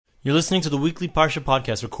You're listening to the weekly Parsha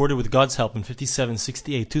podcast recorded with God's help in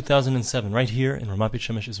 5768, 2007, right here in Ramat Beit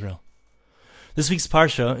Shemesh, Israel. This week's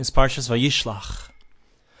Parsha is Parshas Vayishlach.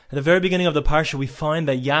 At the very beginning of the Parsha, we find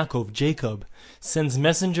that Yaakov, Jacob, sends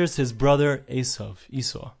messengers to his brother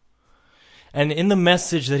Esau. And in the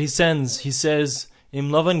message that he sends, he says,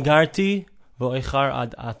 Im Lavan Garti Vo'echar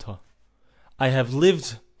Ad Ata. I have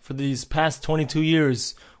lived for these past 22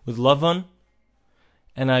 years with Lavan,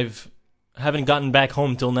 and haven't gotten back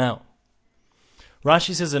home till now.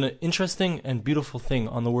 Rashi says an interesting and beautiful thing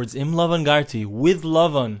on the words Im Lavan Garti, with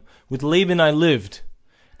Lavan, with Laban I lived.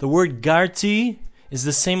 The word Garti is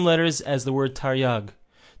the same letters as the word Taryag.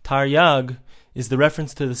 Taryag is the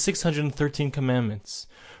reference to the 613 commandments.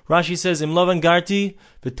 Rashi says Im Lavan Garti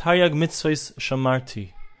v'Taryag mitzvos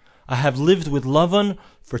shamarti. I have lived with Lavan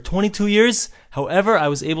for 22 years, however I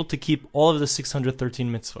was able to keep all of the 613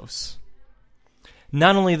 mitzvos.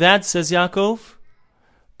 Not only that, says Yaakov,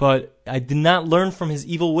 but I did not learn from his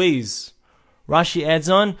evil ways. Rashi adds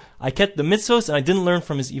on, I kept the mitzvos and I didn't learn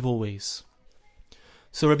from his evil ways.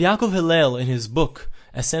 So Rabbi Yaakov Hillel, in his book,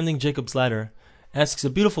 Ascending Jacob's Ladder, asks a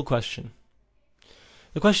beautiful question.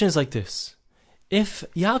 The question is like this. If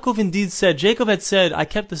Yaakov indeed said, Jacob had said, I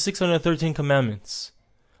kept the 613 commandments,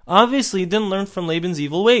 obviously he didn't learn from Laban's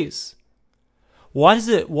evil ways. Why does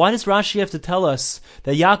Rashi have to tell us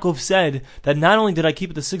that Yaakov said that not only did I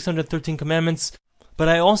keep the 613 commandments, but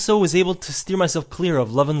I also was able to steer myself clear of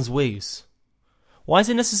Lavan's ways? Why is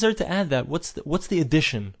it necessary to add that? What's the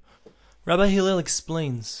addition? Rabbi Hillel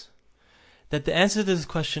explains that the answer to this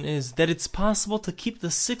question is that it's possible to keep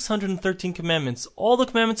the 613 commandments, all the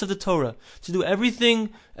commandments of the Torah, to do everything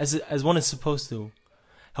as one is supposed to.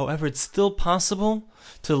 However, it's still possible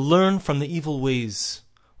to learn from the evil ways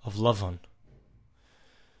of Lavan.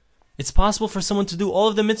 It's possible for someone to do all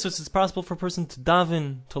of the mitzvahs. It's possible for a person to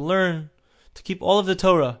daven, to learn, to keep all of the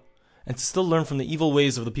Torah, and to still learn from the evil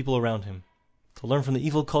ways of the people around him, to learn from the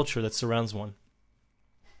evil culture that surrounds one.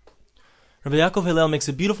 Rabbi Yaakov Hillel makes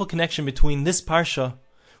a beautiful connection between this parsha,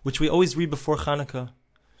 which we always read before Chanukah,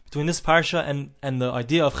 between this parsha and the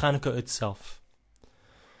idea of Chanukah itself.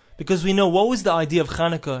 Because we know what was the idea of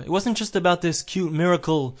Chanukah. It wasn't just about this cute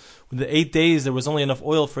miracle with the 8 days, there was only enough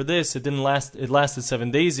oil for this, it lasted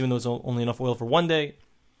 7 days, even though there was only enough oil for 1 day.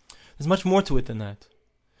 There's much more to it than that.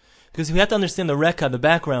 Because we have to understand the Reka, the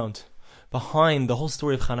background, behind the whole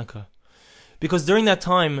story of Chanukah. Because during that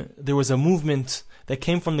time, there was a movement that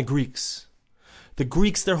came from the Greeks. The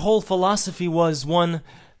Greeks, their whole philosophy was one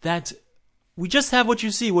that we just have what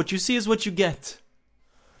you see is what you get.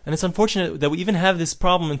 And it's unfortunate that we even have this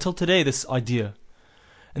problem until today, this idea.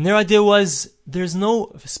 And their idea was, there's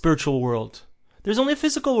no spiritual world. There's only a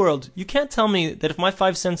physical world. You can't tell me that if my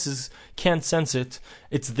 5 senses can't sense it,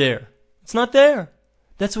 it's there. It's not there.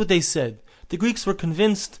 That's what they said. The Greeks were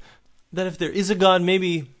convinced that if there is a God,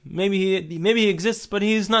 maybe he exists, but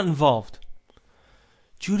he is not involved.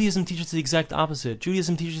 Judaism teaches the exact opposite.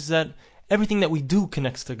 Judaism teaches that everything that we do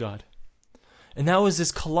connects to God. And that was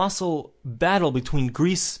this colossal battle between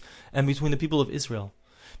Greece and between the people of Israel.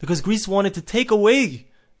 Because Greece wanted to take away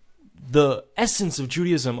the essence of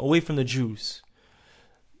Judaism away from the Jews.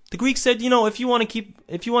 The Greeks said, if you want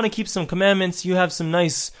to keep some commandments, you have some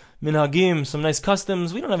nice minhagim, some nice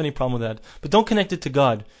customs, we don't have any problem with that. But don't connect it to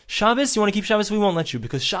God. Shabbos, you want to keep Shabbos, we won't let you.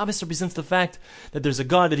 Because Shabbos represents the fact that there's a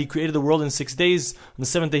God, that he created the world in 6 days. On the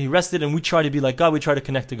 7th day he rested, and we try to be like God, we try to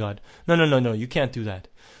connect to God. No, you can't do that.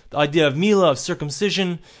 The idea of Milah, of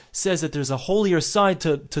circumcision, says that there's a holier side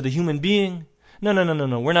to the human being. No.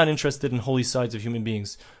 We're not interested in holy sides of human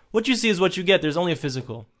beings. What you see is what you get. There's only a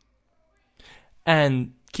physical.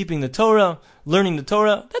 And keeping the Torah, learning the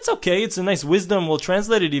Torah, that's okay. It's a nice wisdom. We'll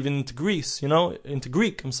translate it even into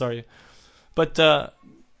Greek, But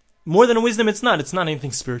more than a wisdom, it's not. It's not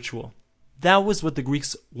anything spiritual. That was what the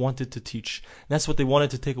Greeks wanted to teach. That's what they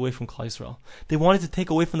wanted to take away from Klal Yisrael. They wanted to take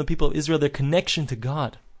away from the people of Israel their connection to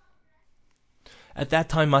God. At that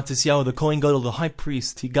time, Matisyahu, the Kohen Gadol, the high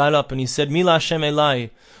priest, he got up and he said, Mila Hashem Elai,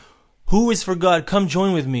 who is for God? Come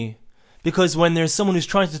join with me. Because when there's someone who's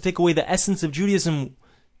trying to take away the essence of Judaism,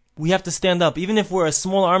 we have to stand up. Even if we're a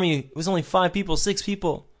small army, it was only 5 people, 6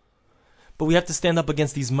 people. But we have to stand up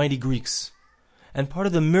against these mighty Greeks. And part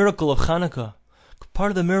of the miracle of Chanukah,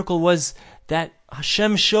 part of the miracle was that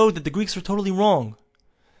Hashem showed that the Greeks were totally wrong.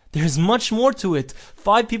 There's much more to it.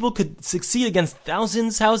 5 people could succeed against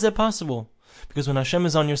thousands. How is that possible? Because when Hashem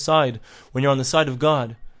is on your side, when you're on the side of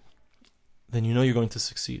God, then you know you're going to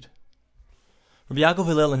succeed. Rabbi Yaakov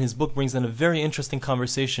Hillel in his book brings in a very interesting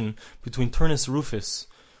conversation between Turnus Rufus,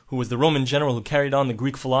 who was the Roman general who carried on the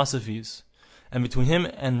Greek philosophies, and between him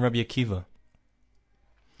and Rabbi Akiva.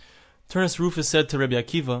 Turnus Rufus said to Rabbi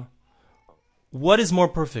Akiva, what is more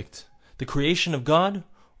perfect, the creation of God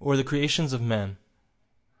or the creations of man?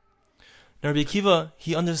 Now Rabbi Akiva,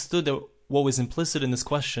 he understood that what was implicit in this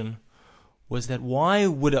question was that why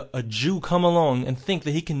would a Jew come along and think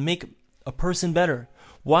that he can make a person better?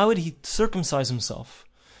 Why would he circumcise himself?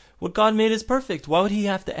 What God made is perfect. Why would he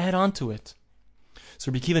have to add on to it?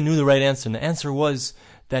 So Rabbi Akiva knew the right answer, and the answer was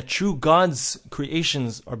that true, God's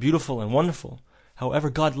creations are beautiful and wonderful.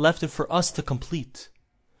 However, God left it for us to complete.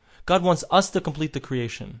 God wants us to complete the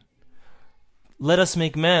creation. Let us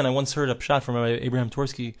make man. I once heard a pshat from Abraham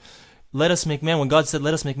Tversky. Let us make man. When God said,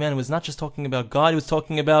 let us make man, it was not just talking about God, it was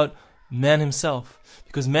talking about man himself.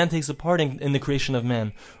 Because man takes a part in the creation of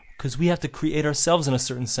man. Because we have to create ourselves in a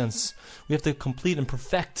certain sense. We have to complete and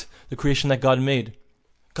perfect the creation that God made.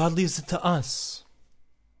 God leaves it to us.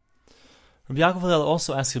 Rabbi Yaakov Hillel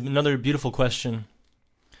also asked another beautiful question,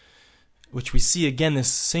 which we see again this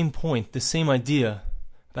same point, this same idea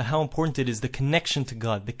about how important it is, the connection to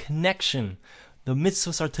God, the connection. The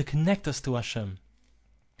mitzvahs are to connect us to Hashem.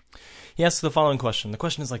 He asks the following question. The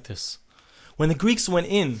question is like this. When the Greeks went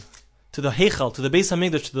in to the Heichal, to the Beis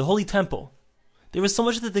HaMikdash, to the Holy Temple, there was so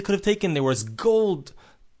much that they could have taken. There was gold,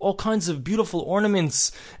 all kinds of beautiful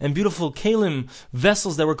ornaments and beautiful kalim,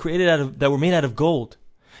 vessels that were made out of gold.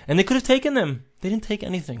 And they could have taken them. They didn't take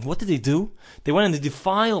anything. What did they do? They went and they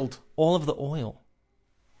defiled all of the oil.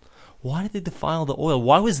 Why did they defile the oil?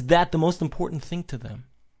 Why was that the most important thing to them?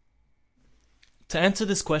 To answer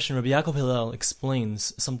this question, Rabbi Yaakov Hillel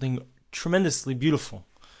explains something tremendously beautiful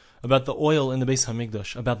about the oil in the Beis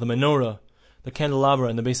HaMikdash, about the menorah, the candelabra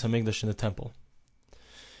in the Beis HaMikdash in the temple.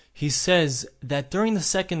 He says that during the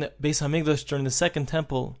second Beis HaMikdash, during the second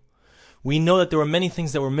temple, we know that there were many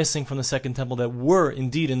things that were missing from the second temple that were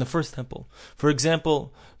indeed in the first temple. For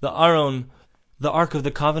example, the Aron, the Ark of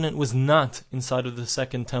the Covenant, was not inside of the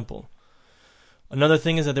second temple. Another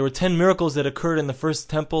thing is that there were 10 miracles that occurred in the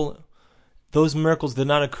first temple. Those miracles did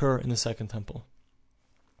not occur in the second temple.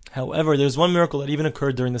 However, there's one miracle that even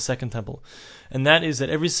occurred during the second temple, and that is that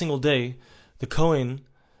every single day, the Kohen,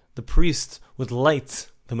 the priest, would light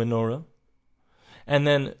the menorah, and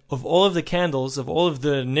then of all of the candles, of all of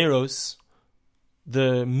the neros,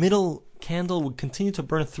 the middle candle would continue to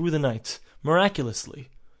burn through the night, miraculously.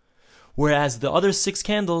 Whereas the other 6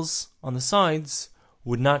 candles on the sides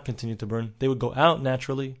would not continue to burn. They would go out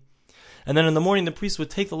naturally. And then in the morning, the priest would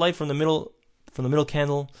take the light from the middle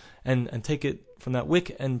candle and take it from that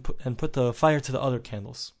wick and put the fire to the other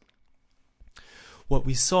candles. What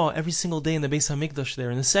we saw every single day in the Beis HaMikdash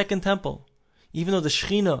there, in the second temple, even though the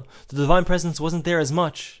Shekhinah, the divine presence, wasn't there as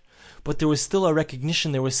much, but there was still a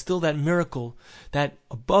recognition, there was still that miracle, that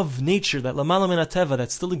above nature, that Lamala Min HaTeva,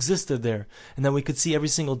 that still existed there, and that we could see every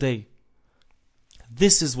single day.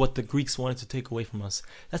 This is what the Greeks wanted to take away from us.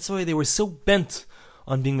 That's why they were so bent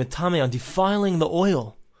on being metame, on defiling the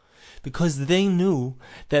oil, because they knew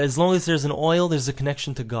that as long as there's an oil, there's a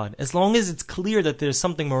connection to God. As long as it's clear that there's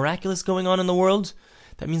something miraculous going on in the world,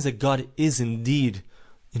 that means that God is indeed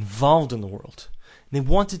involved in the world. And they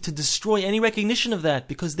wanted to destroy any recognition of that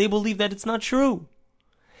because they believe that it's not true.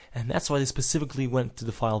 And that's why they specifically went to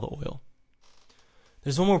defile the oil.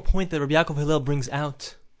 There's one more point that Rabbi Yaakov Hillel brings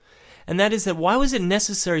out, and that is that why was it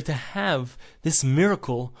necessary to have this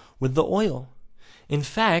miracle with the oil? In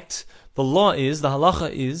fact, the law is, the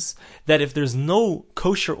halacha is, that if there's no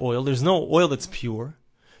kosher oil, there's no oil that's pure,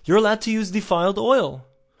 you're allowed to use defiled oil.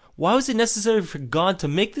 Why was it necessary for God to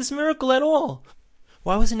make this miracle at all?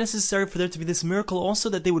 Why was it necessary for there to be this miracle also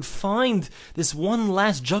that they would find this one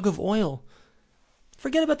last jug of oil?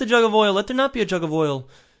 Forget about the jug of oil. Let there not be a jug of oil.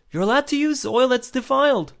 You're allowed to use oil that's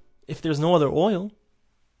defiled if there's no other oil.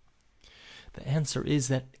 The answer is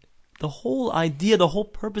that the whole idea, the whole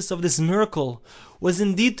purpose of this miracle was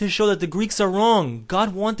indeed to show that the Greeks are wrong.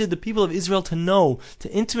 God wanted the people of Israel to know,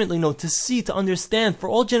 to intimately know, to see, to understand for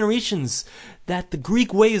all generations that the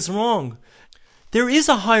Greek way is wrong. There is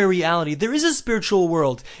a higher reality. There is a spiritual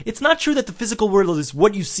world. It's not true that the physical world is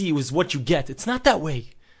what you see, is what you get. It's not that way.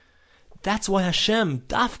 That's why Hashem,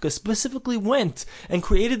 Dafka, specifically went and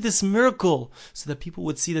created this miracle so that people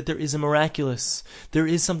would see that there is a miraculous. There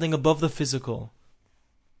is something above the physical.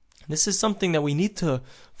 This is something that we need to,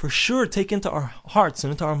 for sure, take into our hearts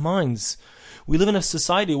and into our minds. We live in a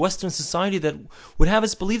society, a Western society, that would have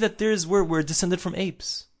us believe that we're descended from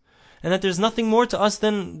apes, and that there's nothing more to us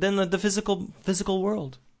than the physical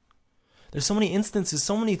world. There's so many instances,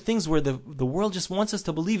 so many things where the world just wants us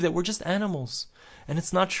to believe that we're just animals. And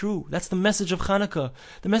it's not true. That's the message of Hanukkah.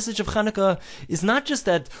 The message of Hanukkah is not just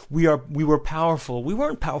that we were powerful. We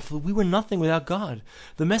weren't powerful. We were nothing without God.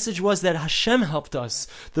 The message was that Hashem helped us.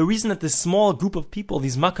 The reason that this small group of people,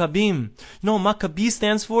 these Maccabim, Maccabi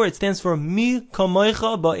stands for Mi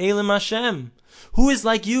Kamoicha Ba'elim Hashem. Who is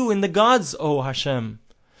like you in the gods, O Hashem?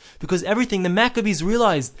 Because the Maccabees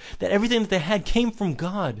realized that everything that they had came from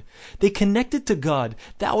God. They connected to God.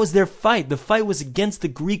 That was their fight. The fight was against the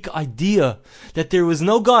Greek idea that there was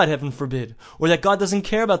no God, heaven forbid, or that God doesn't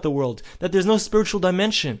care about the world, that there's no spiritual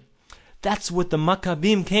dimension. That's what the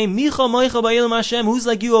Maccabim came. Micha Moicha Ba'elim Hashem. Who's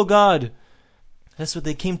like you, O God? That's what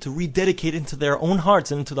they came to rededicate into their own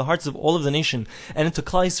hearts and into the hearts of all of the nation and into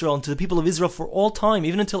Klal Yisrael and to the people of Israel for all time,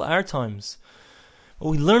 even until our times.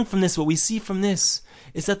 What we learn from this, what we see from this,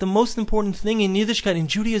 is that the most important thing in Yiddishkeit, in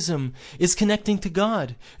Judaism, is connecting to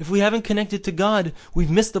God. If we haven't connected to God, we've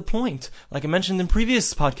missed the point, like I mentioned in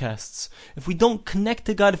previous podcasts. If we don't connect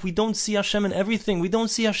to God, if we don't see Hashem in everything, we don't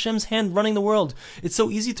see Hashem's hand running the world. It's so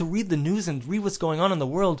easy to read the news and read what's going on in the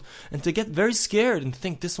world and to get very scared and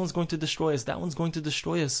think this one's going to destroy us, that one's going to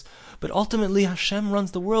destroy us. But ultimately, Hashem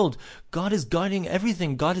runs the world. God is guiding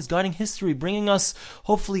everything. God is guiding history, bringing us,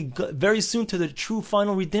 hopefully, very soon to the true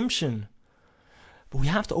final redemption. But we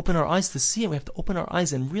have to open our eyes to see it. We have to open our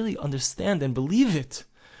eyes and really understand and believe it.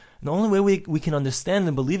 And the only way we can understand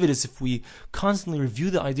and believe it is if we constantly review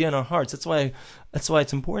the idea in our hearts. That's why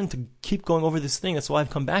it's important to keep going over this thing. That's why I've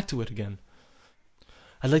come back to it again.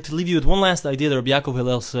 I'd like to leave you with one last idea that Rabbi Yaakov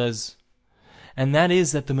Hillel says, and that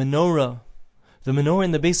is that the menorah in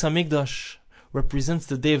the Beis HaMikdash represents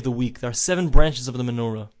the day of the week. There are 7 branches of the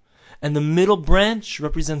menorah, and the middle branch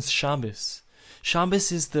represents Shabbos.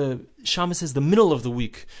 Shabbos is the middle of the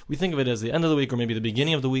week. We think of it as the end of the week or maybe the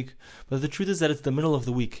beginning of the week, but the truth is that it's the middle of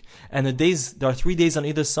the week. And there are 3 days on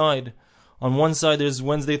either side. On one side there's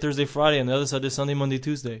Wednesday, Thursday, Friday, and the other side there's Sunday, Monday,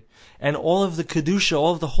 Tuesday. And all of the Kedusha,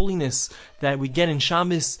 all of the holiness that we get in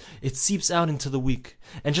Shabbos, it seeps out into the week.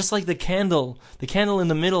 And just like the candle in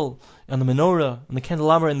the middle, on the menorah, and the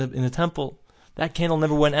candelabra in the temple, that candle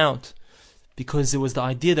never went out. Because it was the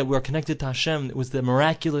idea that we are connected to Hashem. It was the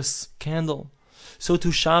miraculous candle. So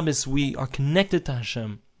too Shabbos, we are connected to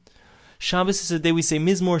Hashem. Shabbos is the day we say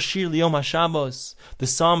Mizmor Shir Liyom HaShabbos. The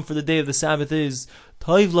psalm for the day of the Sabbath is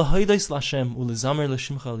Toiv Lahodos Lashem Ulezamer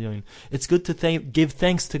L'Shimcha Elyon. It's good to give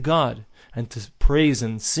thanks to God and to praise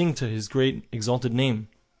and sing to His great exalted name.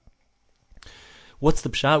 What's the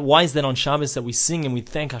pshat? Why is that on Shabbos that we sing and we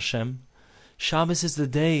thank Hashem? Shabbos is the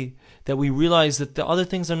day that we realize that the other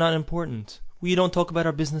things are not important. We don't talk about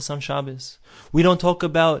our business on Shabbos. We don't talk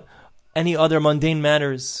about any other mundane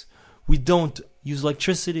matters. We don't use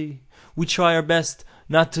electricity. We try our best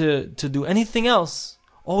not to do anything else.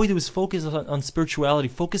 All we do is focus on spirituality,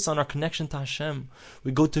 focus on our connection to Hashem.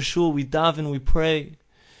 We go to shul, we daven, we pray.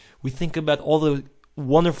 We think about all the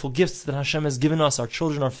wonderful gifts that Hashem has given us, our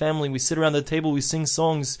children, our family. We sit around the table, we sing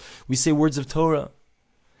songs, we say words of Torah.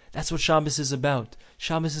 That's what Shabbos is about.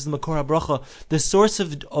 Shabbos is the Makor HaBracha. The source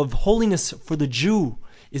of holiness for the Jew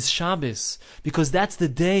is Shabbos, because that's the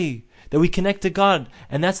day that we connect to God,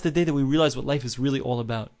 and that's the day that we realize what life is really all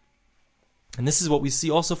about. And this is what we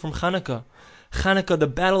see also from Hanukkah. The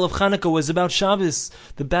battle of Hanukkah was about Shabbos.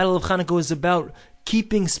 The battle of Hanukkah was about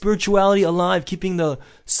keeping spirituality alive, keeping the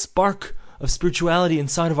spark of spirituality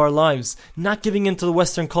inside of our lives, not giving into the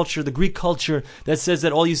Western culture, the Greek culture that says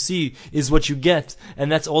that all you see is what you get,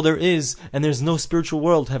 and that's all there is, and there's no spiritual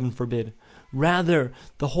world, heaven forbid. Rather,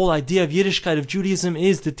 the whole idea of Yiddishkeit, of Judaism,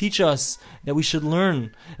 is to teach us that we should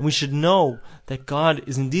learn and we should know that God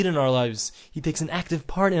is indeed in our lives. He takes an active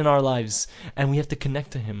part in our lives, and we have to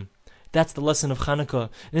connect to Him. That's the lesson of Hanukkah.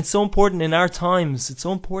 And it's so important in our times. It's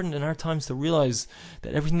so important in our times to realize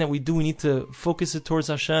that everything that we do, we need to focus it towards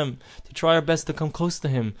Hashem, to try our best to come close to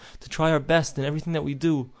Him, to try our best in everything that we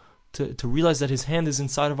do, to realize that His hand is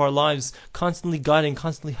inside of our lives, constantly guiding,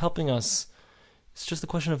 constantly helping us. It's just a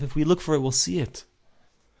question of if we look for it, we'll see it.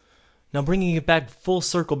 Now bringing it back full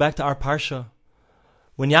circle, back to our Parsha.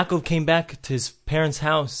 When Yaakov came back to his parents'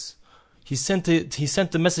 house, he sent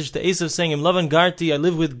the message to Esav saying, Im Lavan Garti, I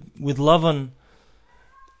live with Lavan.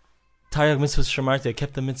 Taryag mitzvos shamarti, I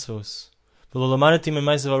kept the mitzvos.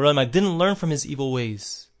 I didn't learn from his evil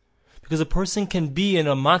ways. Because a person can be in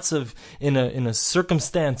a matzav, in a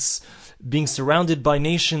circumstance, being surrounded by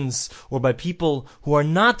nations or by people who are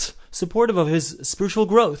not supportive of his spiritual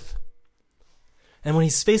growth. And when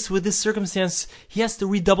he's faced with this circumstance, he has to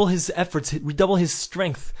redouble his efforts, redouble his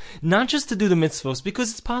strength. Not just to do the mitzvos,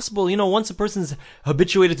 because it's possible, once a person's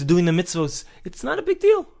habituated to doing the mitzvos, it's not a big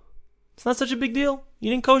deal. It's not such a big deal.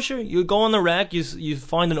 Eating kosher, you go on the rack, you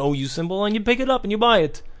find an OU symbol, and you pick it up and you buy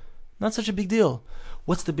it. Not such a big deal.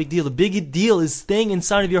 What's the big deal? The big deal is staying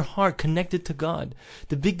inside of your heart, connected to God.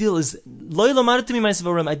 The big deal is,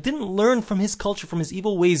 I didn't learn from his culture, from his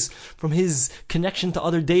evil ways, from his connection to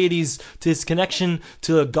other deities, to his connection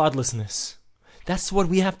to godlessness. That's what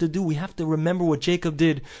we have to do. We have to remember what Jacob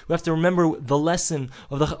did. We have to remember the lesson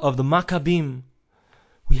of the Maccabim.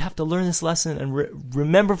 We have to learn this lesson and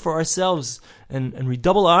remember for ourselves and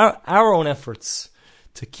redouble our own efforts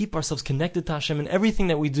to keep ourselves connected to Hashem in everything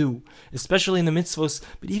that we do, especially in the mitzvos.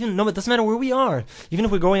 But it doesn't matter where we are. Even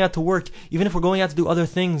if we're going out to work, even if we're going out to do other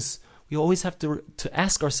things, we always have to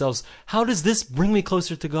ask ourselves, how does this bring me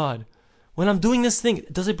closer to God? When I'm doing this thing,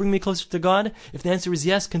 does it bring me closer to God? If the answer is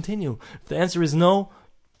yes, continue. If the answer is no,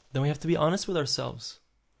 then we have to be honest with ourselves.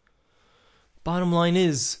 Bottom line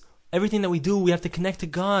is, everything that we do, we have to connect to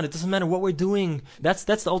God. It doesn't matter what we're doing. That's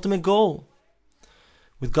the ultimate goal.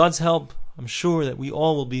 With God's help, I'm sure that we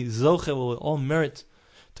all will be zoche, will all merit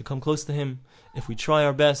to come close to Him. If we try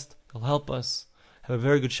our best, He'll help us. Have a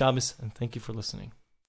very good Shabbos, and thank you for listening.